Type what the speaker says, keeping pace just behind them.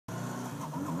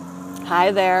Hi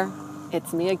there,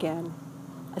 it's me again.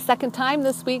 A second time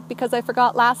this week because I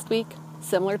forgot last week,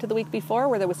 similar to the week before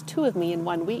where there was 2 of me in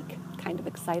 1 week. Kind of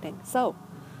exciting. So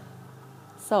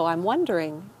I'm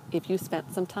wondering if you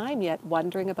spent some time yet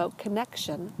wondering about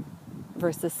connection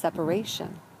versus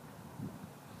separation.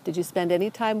 Did you spend any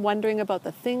time wondering about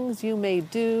the things you may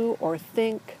do or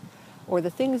think, or the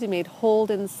things you may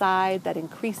hold inside that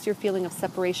increase your feeling of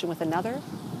separation with another?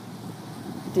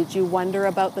 Did you wonder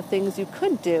about the things you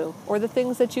could do, or the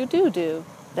things that you do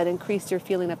that increase your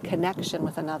feeling of connection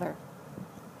with another?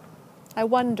 I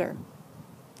wonder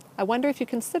if you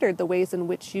considered the ways in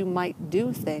which you might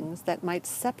do things that might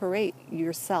separate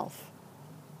yourself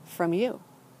from you.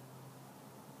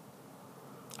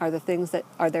 Are there things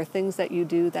that you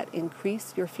do that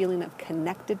increase your feeling of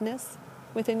connectedness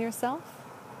within yourself?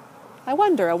 I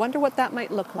wonder what that might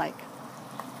look like.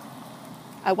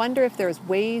 I wonder if there's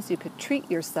ways you could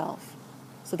treat yourself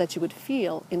so that you would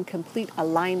feel in complete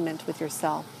alignment with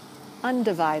yourself,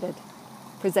 undivided,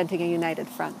 presenting a united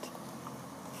front.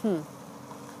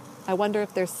 I wonder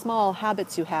if there's small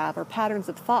habits you have or patterns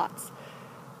of thoughts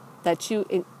that you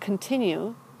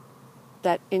continue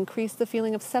that increase the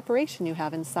feeling of separation you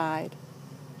have inside,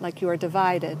 like you are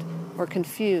divided or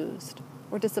confused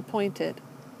or disappointed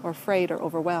or afraid or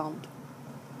overwhelmed.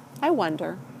 I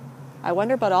wonder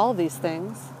about all of these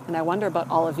things, and I wonder about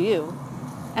all of you,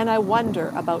 and I wonder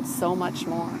about so much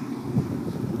more.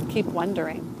 Keep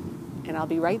wondering, and I'll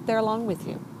be right there along with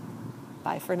you.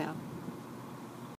 Bye for now.